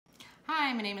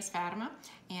Hi, my name is Fatima,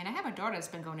 and I have a daughter that's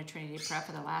been going to Trinity Prep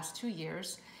for the last 2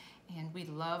 years, and we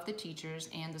love the teachers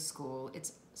and the school.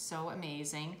 It's so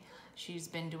amazing. She's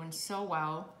been doing so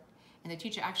well, and the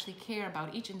teacher actually care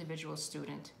about each individual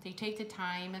student. They take the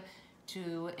time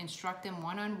to instruct them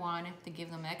one-on-one, to give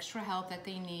them extra help that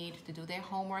they need to do their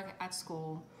homework at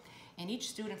school, and each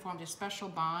student forms a special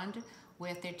bond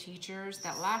with their teachers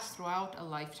that lasts throughout a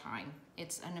lifetime.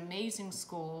 It's an amazing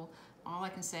school. All I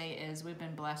can say is we've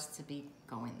been blessed to be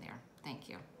going there. Thank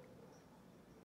you.